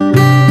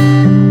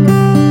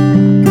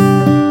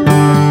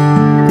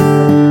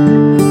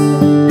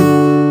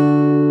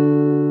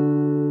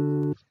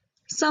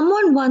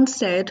once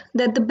said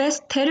that the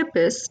best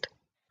therapist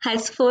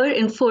has fur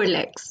in four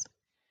legs.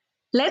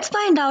 Let's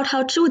find out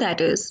how true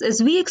that is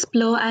as we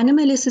explore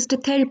animal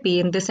assisted therapy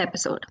in this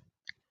episode.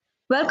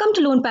 Welcome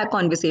to LonePack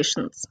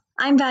Conversations.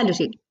 I'm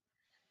Valerie.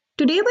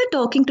 Today we're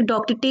talking to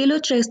Dr. Taylor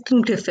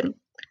Treston Griffin,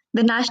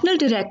 the National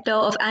Director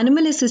of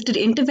Animal Assisted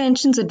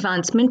Interventions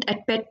Advancement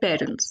at Pet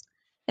Parents,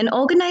 an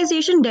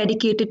organization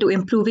dedicated to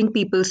improving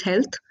people's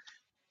health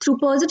through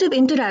positive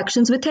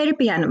interactions with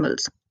therapy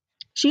animals.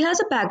 She has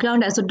a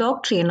background as a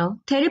dog trainer,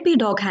 therapy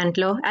dog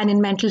handler, and in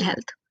mental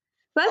health.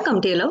 Welcome,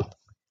 Taylor.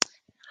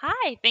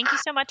 Hi, thank you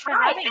so much for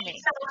having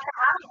me.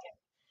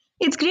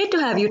 It's great to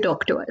have you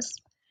talk to us.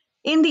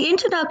 In the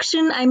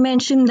introduction, I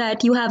mentioned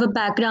that you have a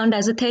background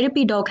as a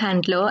therapy dog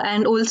handler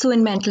and also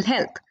in mental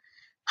health.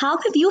 How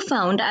have you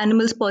found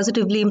animals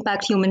positively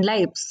impact human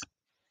lives?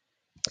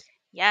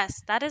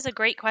 Yes, that is a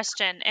great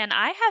question. And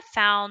I have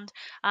found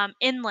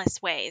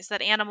endless ways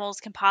that animals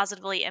can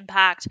positively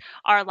impact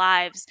our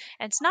lives.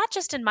 And it's not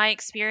just in my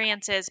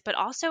experiences, but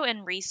also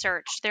in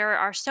research. There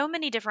are so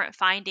many different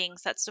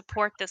findings that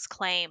support this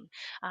claim.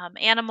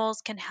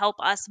 Animals can help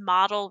us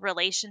model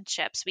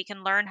relationships. We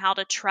can learn how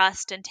to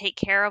trust and take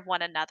care of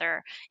one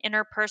another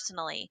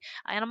interpersonally.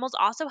 Animals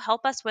also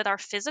help us with our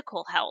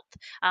physical health.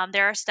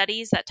 There are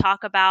studies that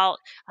talk about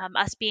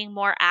us being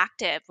more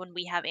active when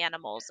we have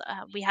animals.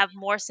 We have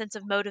more sense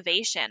of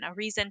motivation, a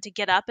reason to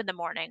get up in the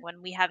morning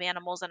when we have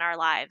animals in our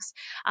lives.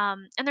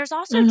 And there's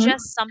also Mm-hmm.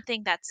 just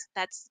something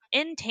that's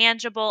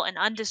intangible and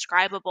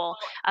undescribable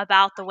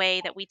about the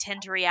way that we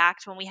tend to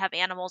react when we have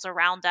animals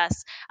around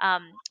us.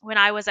 When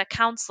I was a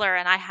counselor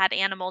and I had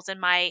animals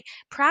in my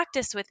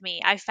practice with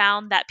me, I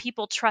found that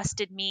people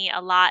trusted me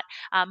a lot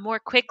more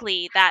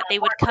quickly, that they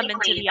would come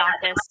into the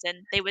office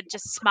and they would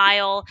just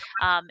smile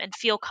and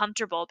feel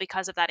comfortable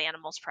because of that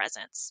animal's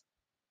presence.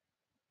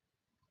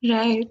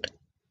 Right.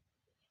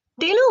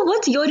 Taylor,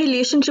 what's your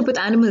relationship with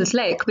animals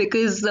like?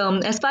 Because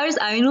as far as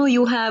I know,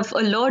 you have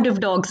a lot of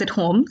dogs at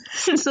home.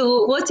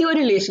 So, what's your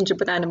relationship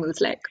with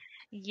animals like?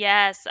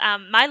 Yes,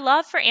 my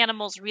love for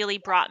animals really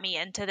brought me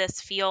into this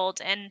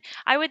field. And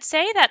I would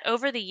say that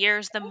over the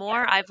years, the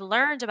more I've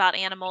learned about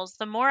animals,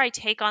 the more I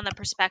take on the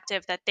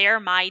perspective that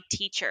they're my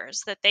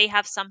teachers, that they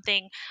have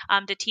something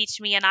to teach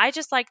me. And I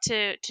just like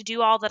to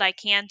do all that I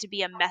can to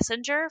be a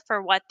messenger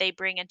for what they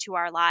bring into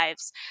our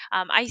lives.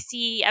 I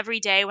see every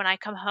day when I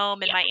come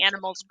home and my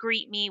animals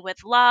greet me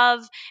with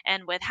love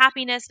and with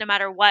happiness, no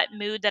matter what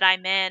mood that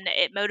I'm in,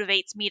 it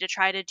motivates me to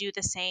try to do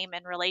the same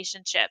in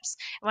relationships.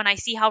 When I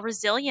see how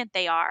resilient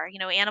they are.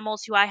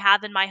 Animals who I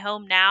have in my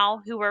home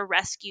now who were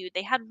rescued,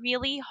 they had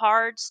really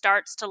hard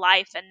starts to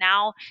life, and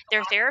now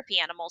they're therapy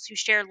animals who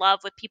share love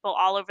with people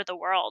all over the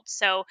world.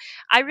 So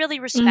I really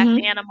respect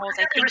Mm-hmm. animals.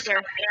 I think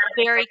they're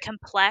very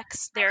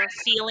complex. They're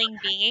feeling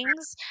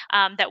beings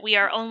that we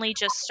are only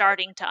just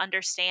starting to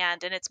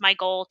understand. And it's my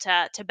goal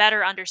to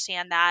better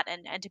understand that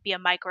and to be a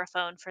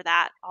microphone for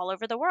that all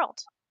over the world.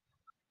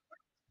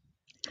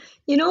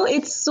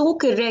 It's so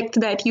correct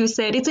that you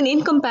said it's an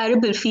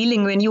incomparable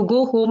feeling when you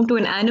go home to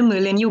an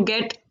animal and you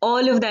get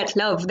all of that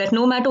love, that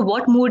no matter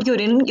what mood you're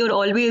in, you're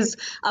always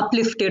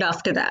uplifted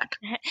after that.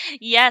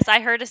 Yes, I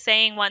heard a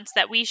saying once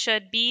that we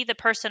should be the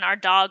person our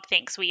dog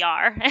thinks we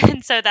are.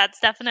 And so that's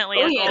definitely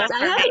Oh, a yes, goal I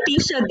for have me. a t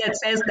shirt that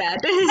says that.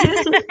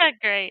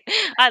 Great.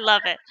 I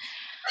love it.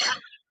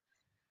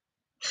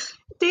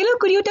 Taylor,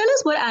 could you tell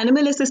us what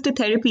animal assisted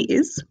therapy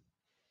is?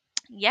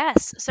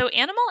 Yes. So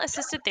animal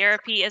assisted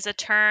therapy is a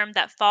term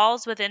that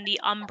falls within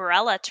the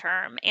umbrella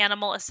term,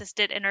 animal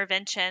assisted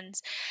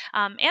interventions.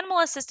 Animal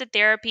assisted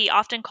therapy,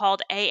 often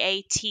called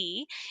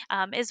AAT,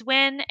 is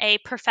when a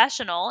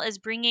professional is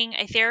bringing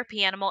a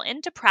therapy animal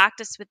into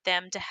practice with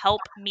them to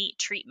help meet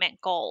treatment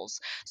goals.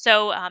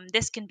 So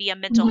this can be a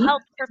mental Mhm.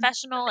 health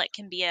professional, it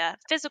can be a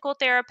physical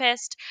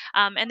therapist,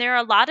 and there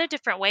are a lot of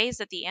different ways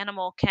that the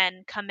animal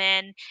can come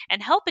in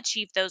and help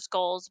achieve those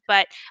goals.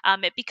 But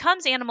it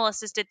becomes animal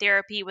assisted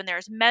therapy when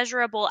there's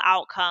measurable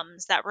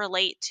outcomes that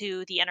relate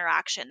to the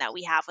interaction that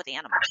we have with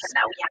animals.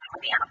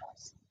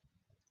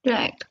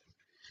 Right.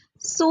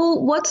 So,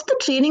 what's the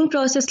training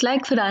process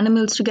like for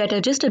animals to get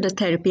registered as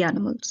therapy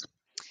animals?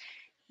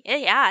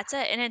 Yeah, it's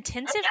an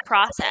intensive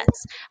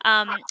process.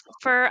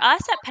 For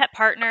us at Pet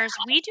Partners,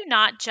 we do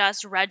not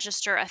just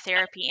register a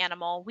therapy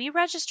animal, we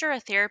register a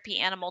therapy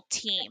animal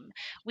team.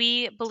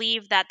 We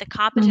believe that the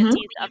Mm-hmm.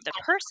 competencies of the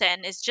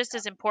person is just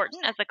as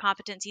important as the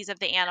competencies of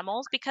the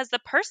animals, because the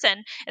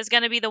person is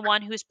going to be the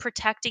one who's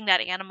protecting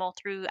that animal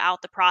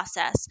throughout the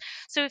process.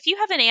 So if you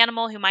have an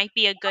animal who might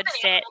be a good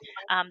fit,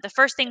 the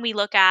first thing we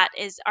look at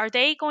is, are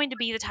they going to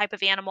be the type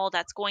of animal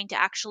that's going to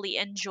actually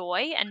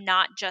enjoy and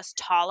not just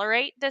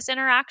tolerate this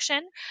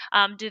interaction?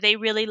 Do they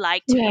really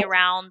like to be Right.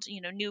 around,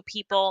 new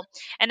people?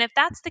 And if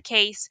that's the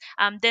case,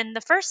 then the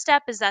first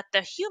step is that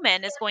the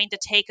human is going to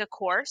take a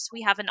course.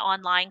 We have an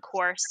online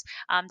course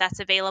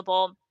that's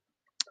available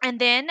And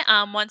then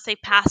once they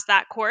pass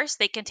that course,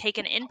 they can take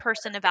an in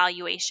person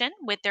evaluation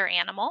with their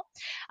animal.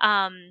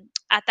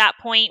 At that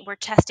point, we're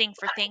testing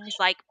for things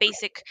like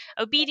basic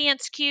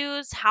obedience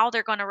cues, how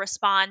they're going to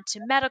respond to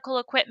medical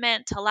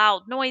equipment, to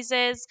loud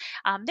noises.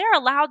 They're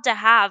allowed to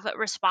have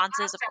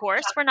responses, of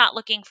course. We're not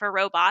looking for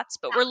robots,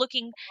 but we're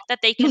looking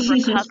that they can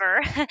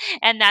recover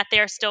and that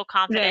they're still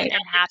confident Right.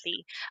 and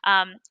happy.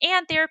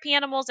 And therapy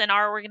animals in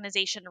our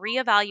organization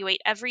reevaluate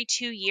every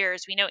 2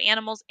 years. We know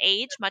animals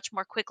age much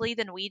more quickly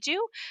than we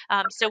do,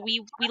 so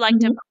we like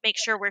to Mhm. make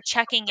sure we're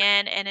checking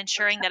in and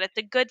ensuring that it's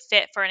a good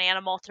fit for an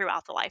animal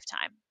throughout the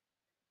lifetime.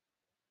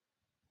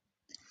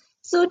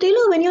 So,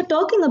 Taylor, when you're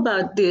talking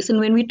about this and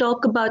when we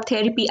talk about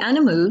therapy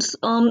animals,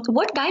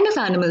 what kind of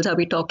animals are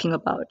we talking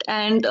about?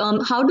 And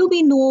how do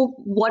we know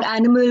what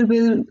animal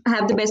will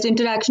have the best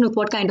interaction with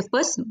what kind of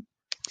person?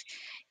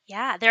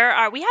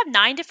 Yeah, we have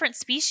 9 different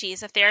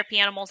species of therapy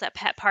animals at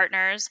Pet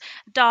Partners: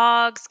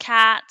 dogs,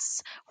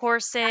 cats,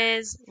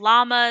 horses,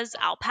 llamas,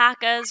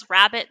 alpacas,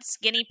 rabbits,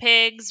 guinea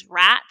pigs,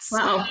 rats,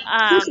 Wow.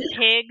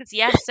 pigs.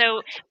 Yes.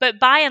 So, but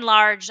by and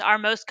large, our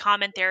most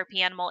common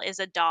therapy animal is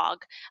a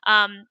dog.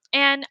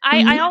 And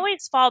I Mhm.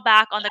 always fall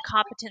back on the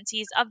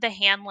competencies of the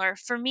handler.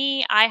 For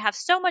me, I have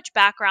so much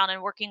background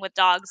in working with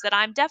dogs that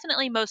I'm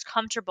definitely most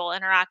comfortable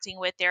interacting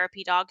with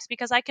therapy dogs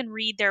because I can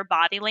read their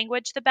body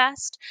language the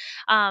best.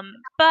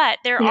 But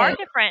there are Right.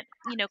 different,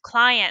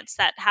 clients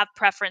that have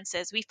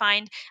preferences. We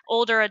find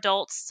older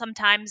adults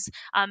sometimes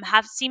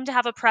have seem to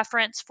have a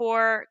preference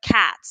for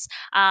cats.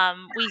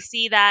 We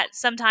see that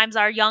sometimes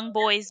our young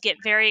boys get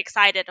very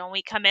excited when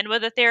we come in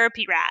with a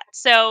therapy rat.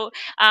 So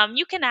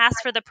you can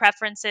ask for the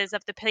preferences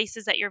of the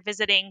places that you're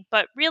visiting,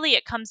 but really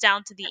it comes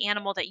down to the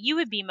animal that you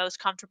would be most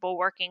comfortable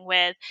working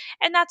with.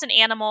 And that's an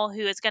animal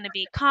who is going to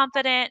be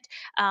confident,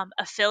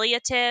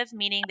 affiliative,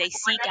 meaning they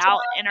seek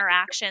out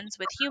interactions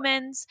with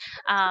humans,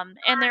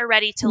 and they're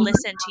ready to Mhm.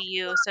 listen to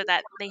you so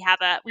that we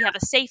have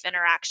a safe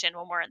interaction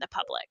when we're in the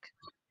public.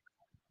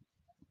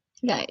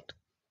 Right.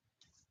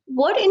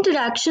 What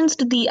interactions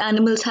do the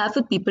animals have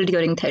with people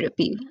during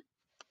therapy?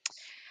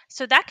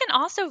 So that can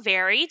also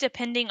vary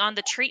depending on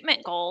the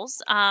treatment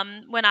goals.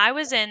 When I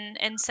was in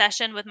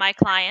session with my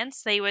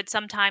clients, they would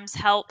sometimes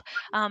help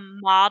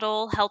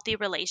model healthy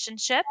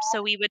relationships.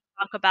 So we would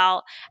talk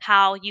about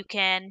how you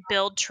can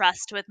build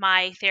trust with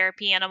my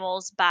therapy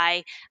animals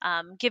by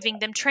giving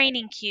them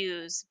training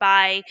cues,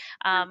 by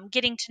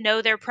getting to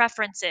know their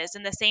preferences,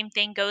 and the same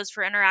thing goes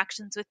for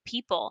interactions with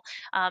people.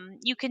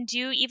 You can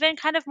do even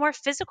kind of more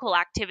physical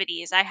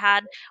activities. I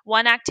had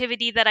one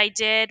activity that I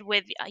did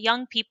with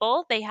young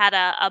people. They had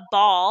a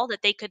ball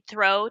that they could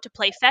throw to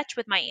play fetch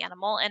with my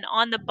animal, and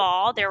on the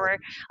ball there were,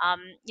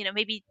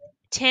 maybe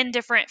 10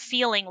 different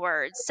feeling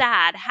words: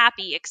 sad,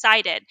 happy,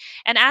 excited.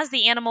 And as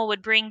the animal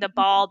would bring the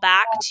ball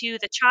back to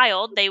the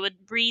child, they would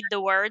read the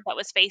word that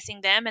was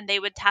facing them, and they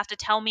would have to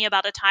tell me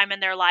about a time in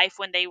their life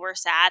when they were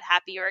sad,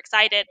 happy, or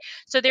excited.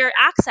 So they're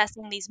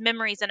accessing these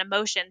memories and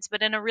emotions,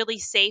 but in a really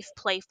safe,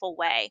 playful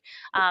way.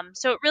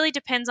 So it really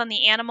depends on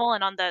the animal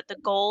and on the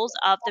goals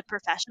of the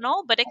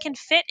professional, but it can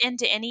fit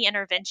into any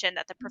intervention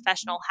that the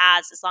professional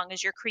has as long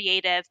as you're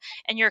creative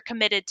and you're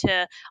committed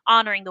to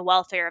honoring the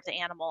welfare of the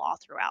animal all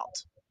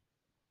throughout.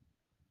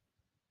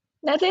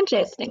 That's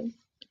interesting.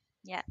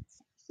 Yeah.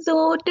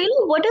 So,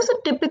 Taylor, what does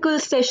a typical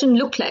session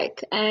look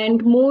like?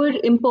 And more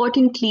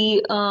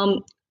importantly,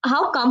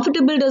 how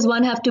comfortable does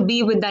one have to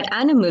be with that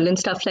animal and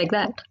stuff like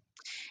that?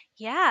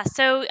 Yeah,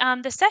 so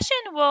the session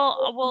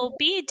will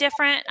be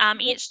different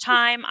each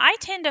time. I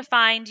tend to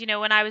find,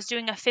 when I was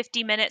doing a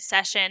 50-minute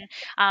session,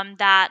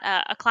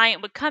 that a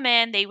client would come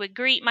in, they would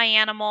greet my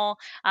animal,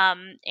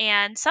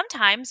 and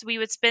sometimes we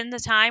would spend the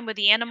time with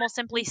the animal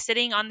simply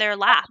sitting on their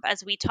lap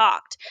as we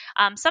talked.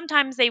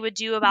 Sometimes they would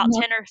do about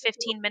 10 or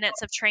 15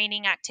 minutes of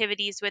training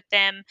activities with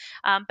them,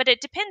 but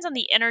it depends on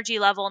the energy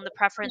level and the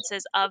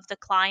preferences of the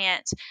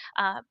client.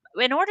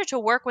 In order to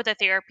work with a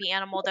therapy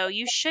animal, though,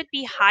 you should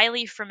be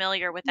highly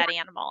familiar with that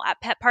animal. At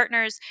Pet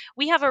Partners,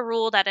 we have a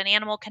rule that an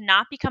animal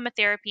cannot become a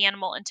therapy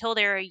animal until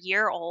they're a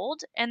year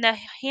old, and the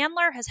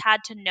handler has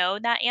had to know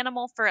that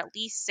animal for at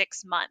least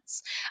 6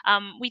 months.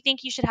 We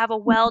think you should have a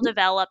well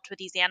developed with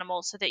these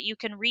animals so that you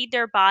can read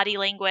their body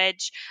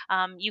language,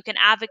 you can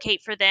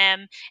advocate for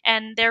them,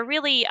 and they're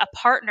really a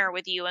partner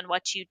with you in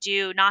what you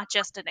do, not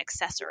just an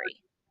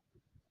accessory.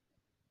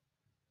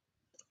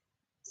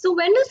 So,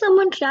 when does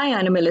someone try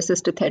animal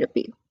assisted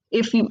therapy?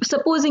 If you,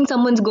 supposing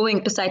someone's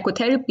going to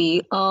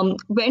psychotherapy,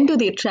 when do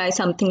they try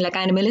something like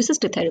animal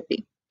assisted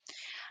therapy?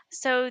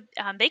 So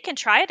they can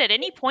try it at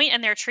any point in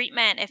their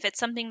treatment if it's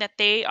something that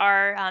they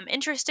are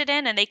interested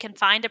in, and they can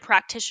find a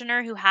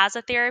practitioner who has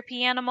a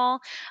therapy animal.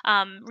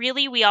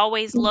 Really, we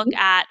always look Mhm.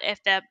 at if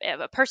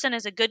a person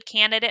is a good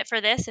candidate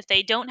for this, if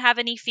they don't have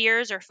any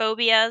fears or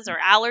phobias or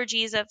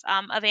allergies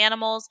of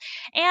animals.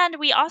 And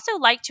we also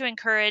like to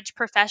encourage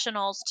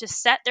professionals to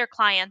set their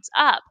clients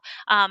up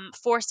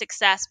for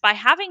success by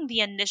having the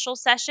initial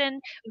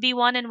session be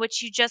one in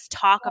which you just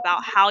talk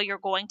about how you're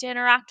going to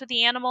interact with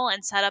the animal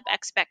and set up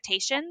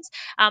expectations,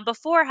 conversations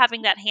before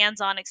having that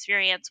hands-on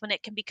experience when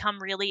it can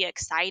become really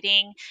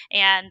exciting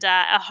and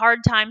a hard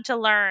time to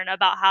learn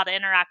about how to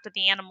interact with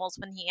the animals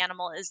when the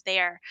animal is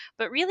there.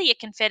 But really, it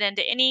can fit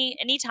into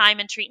any time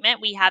in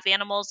treatment. We have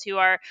animals who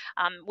are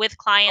with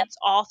clients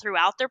all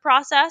throughout their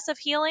process of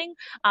healing.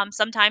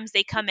 Sometimes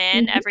they come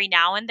in Mhm. every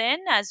now and then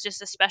as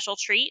just a special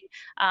treat.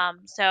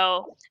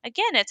 So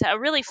again, it's a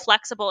really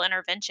flexible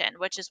intervention,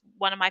 which is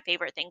one of my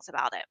favorite things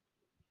about it.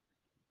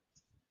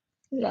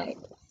 Right.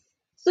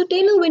 So,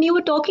 Taylor, when you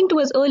were talking to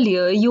us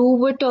earlier, you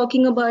were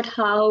talking about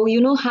how,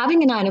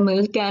 having an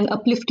animal can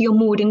uplift your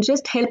mood and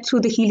just help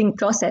through the healing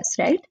process,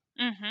 right?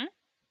 Hmm.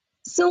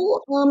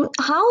 So,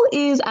 how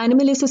is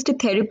animal assisted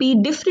therapy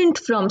different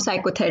from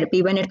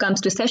psychotherapy when it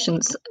comes to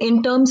sessions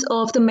in terms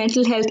of the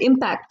mental health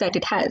impact that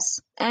it has?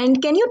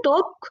 And can you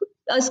talk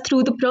us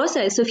through the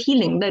process of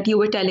healing that you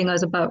were telling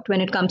us about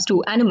when it comes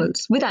to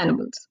animals, with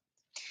animals?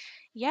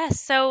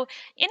 Yes. So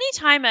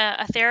anytime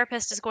a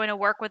therapist is going to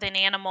work with an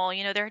animal,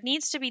 there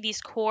needs to be these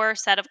core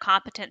set of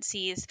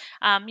competencies.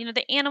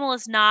 The animal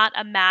is not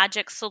a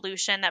magic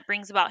solution that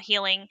brings about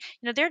healing.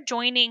 They're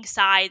joining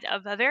side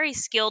of a very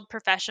skilled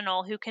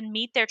professional who can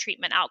meet their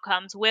treatment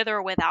outcomes with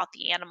or without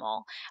the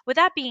animal. With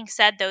that being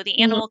said, though, the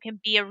Mhm. animal can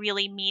be a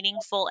really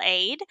meaningful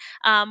aid.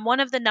 One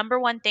of the number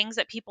one things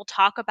that people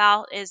talk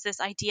about is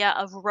this idea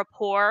of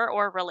rapport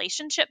or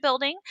relationship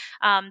building,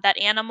 that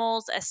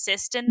animals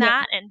assist in Right.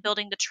 that and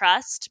building the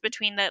trust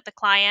between the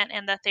client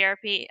and the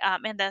therapy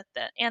and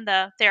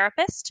the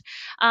therapist.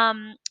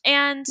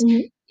 And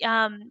Mhm.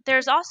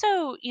 there's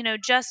also,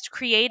 just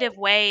creative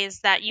ways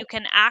that you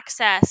can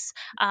access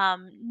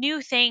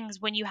new things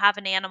when you have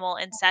an animal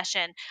in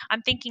session.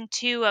 I'm thinking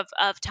too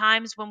of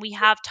times when we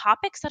have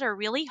topics that are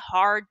really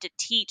hard to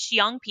teach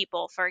young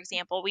people. For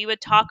example, we would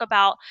talk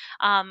about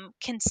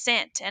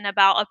consent and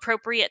about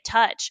appropriate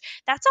touch.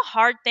 That's a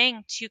hard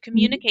thing to Mhm.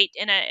 communicate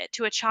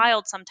to a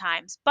child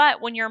sometimes.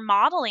 But when you're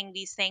modeling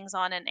these things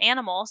on an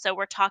animal, so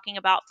we're talking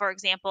about, for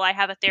example, I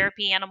have a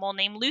therapy animal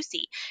named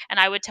Lucy, and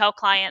I would tell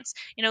clients,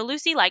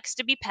 Lucy likes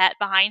to be pet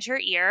behind her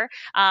ear,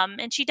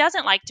 and she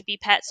doesn't like to be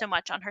pet so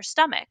much on her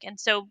stomach. And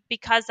so,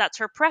 because that's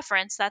her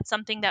preference, that's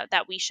something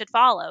that we should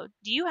follow.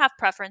 Do you have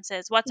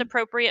preferences? What's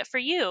appropriate for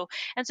you?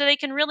 And so they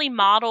can really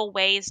model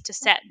ways to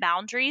set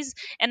boundaries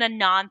in a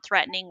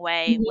non-threatening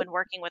way Mhm. when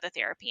working with a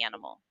therapy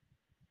animal.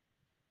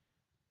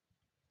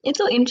 It's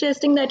so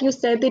interesting that you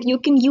said that you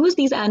can use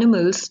these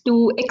animals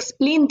to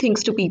explain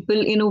things to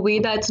people in a way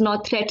that's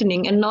not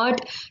threatening and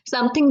not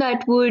something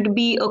that would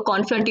be a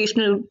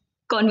confrontational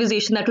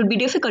conversation that would be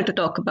difficult to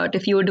talk about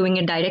if you were doing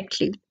it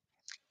directly.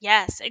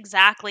 Yes,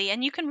 exactly.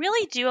 And you can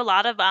really do a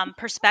lot of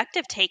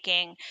perspective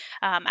taking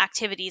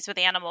activities with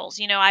animals.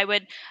 I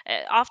would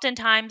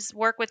oftentimes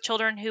work with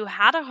children who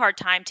had a hard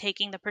time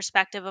taking the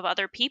perspective of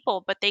other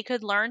people, but they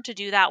could learn to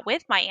do that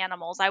with my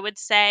animals. I would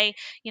say,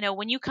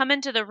 when you come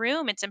into the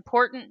room, it's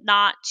important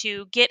not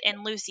to get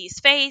in Lucy's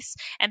face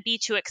and be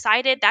too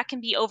excited. That can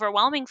be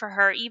overwhelming for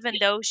her, even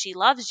though she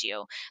loves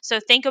you. So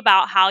think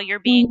about how you're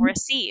being Mhm.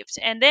 received.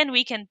 And then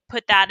we can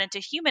put that into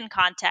human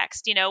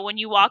context. When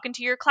you walk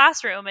into your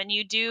classroom and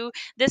you do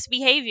this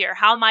behavior,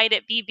 how might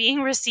it be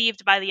being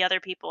received by the other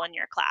people in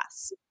your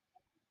class?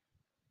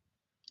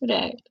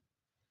 Right.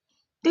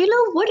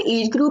 Taylor, what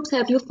age groups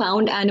have you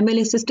found animal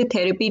assisted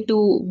therapy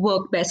to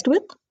work best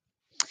with?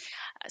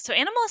 So,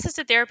 animal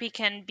assisted therapy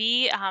can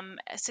be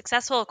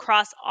successful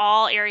across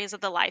all areas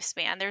of the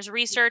lifespan. There's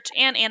research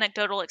and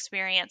anecdotal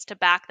experience to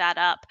back that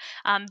up.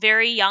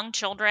 Very young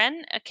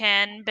children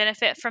can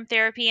benefit from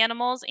therapy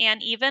animals,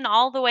 and even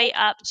all the way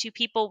up to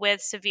people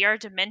with severe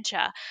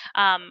dementia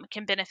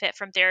can benefit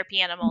from therapy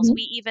animals.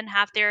 We Mhm. even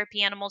have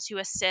therapy animals who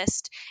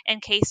assist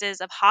in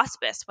cases of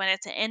hospice when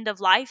it's an end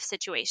of life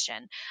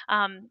situation.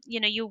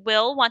 You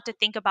will want to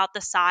think about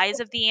the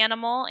size of the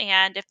animal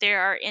and if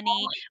there are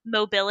any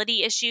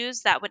mobility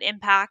issues that would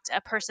impact a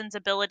person's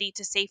ability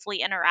to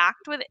safely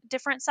interact with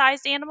different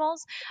sized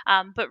animals.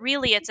 But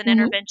really, it's an Mhm.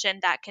 intervention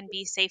that can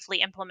be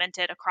safely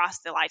implemented across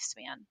the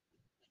lifespan.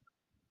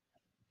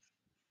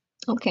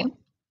 Okay.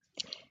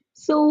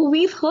 So,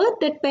 we've heard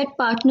that Pet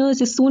Partners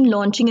is soon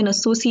launching an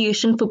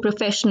association for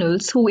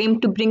professionals who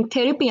aim to bring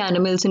therapy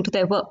animals into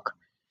their work.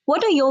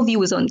 What are your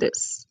views on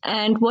this?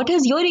 And what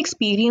has your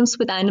experience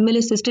with animal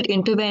assisted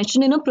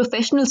intervention in a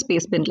professional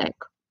space been like?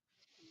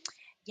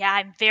 Yeah,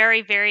 I'm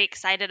very, very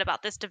excited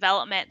about this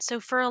development. So,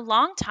 for a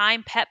long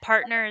time, Pet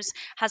Partners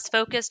has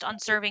focused on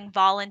serving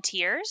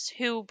volunteers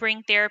who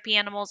bring therapy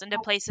animals into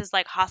places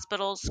like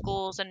hospitals,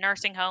 schools, and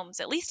nursing homes.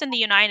 At least in the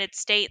United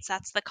States,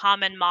 that's the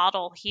common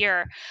model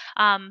here.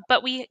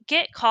 But we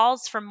get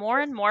calls from more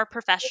and more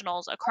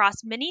professionals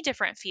across many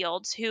different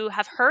fields who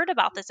have heard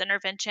about this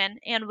intervention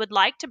and would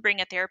like to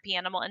bring a therapy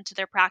animal into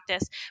their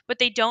practice, but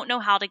they don't know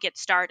how to get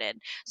started.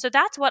 So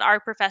that's what our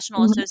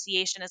professional Mhm.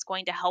 association is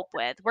going to help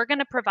with. We're going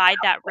to provide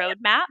that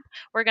roadmap.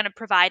 We're going to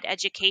provide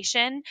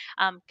education,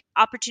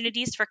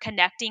 opportunities for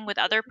connecting with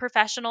other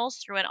professionals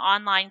through an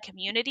online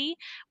community.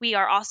 We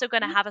are also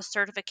going to have a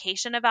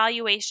certification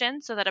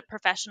evaluation so that a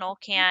professional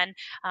can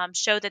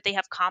show that they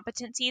have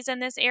competencies in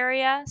this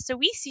area. So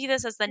we see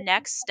this as the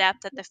next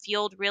step that the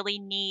field really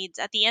needs.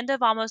 At the end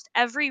of almost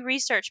every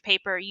research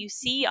paper you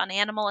see on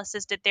animal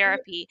assisted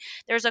therapy,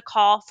 there's a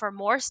call for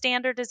more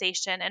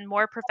standardization and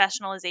more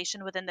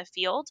professionalization within the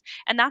field.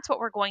 And that's what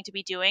we're going to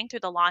be doing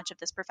through the launch of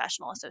this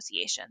professional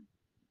association.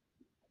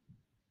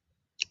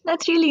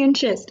 That's really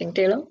interesting,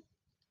 Taylor.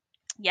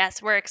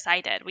 Yes, we're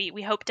excited.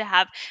 We hope to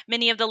have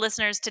many of the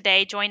listeners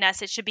today join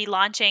us. It should be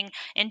launching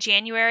in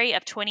January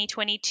of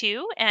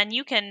 2022, and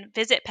you can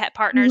visit Mhm.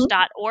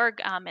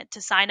 petpartners.org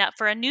to sign up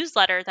for a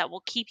newsletter that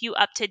will keep you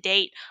up to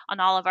date on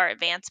all of our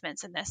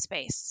advancements in this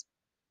space.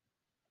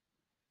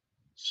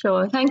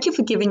 Sure. Thank you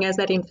for giving us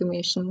that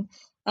information.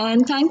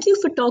 And thank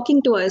you for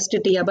talking to us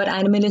today about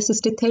animal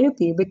assisted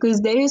therapy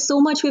because there is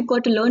so much we've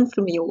got to learn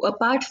from you.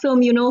 Apart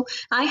from,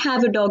 I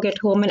have a dog at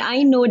home and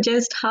I know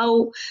just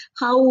how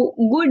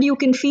good you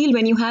can feel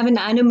when you have an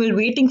animal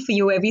waiting for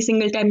you every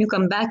single time you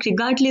come back,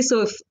 regardless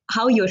of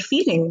how you're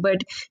feeling.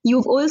 But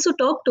you've also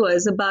talked to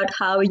us about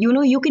how,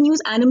 you can use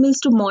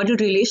animals to model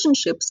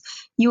relationships.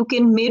 You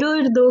can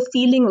mirror the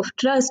feeling of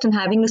trust and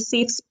having a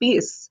safe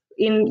space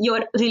in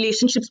your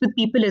relationships with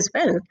people as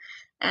well.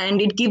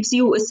 And it gives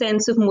you a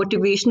sense of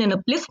motivation and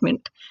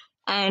upliftment.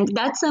 And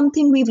that's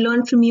something we've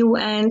learned from you.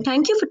 And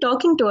thank you for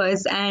talking to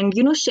us and,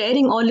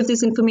 sharing all of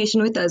this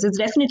information with us. It's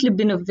definitely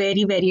been a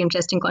very, very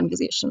interesting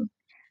conversation.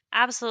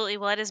 Absolutely.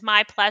 Well, it is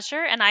my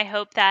pleasure, and I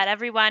hope that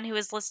everyone who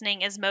is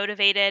listening is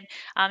motivated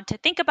to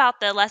think about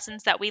the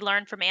lessons that we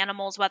learn from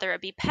animals, whether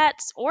it be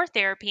pets or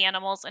therapy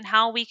animals, and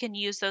how we can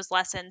use those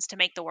lessons to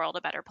make the world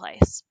a better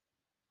place.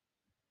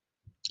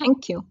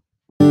 Thank you.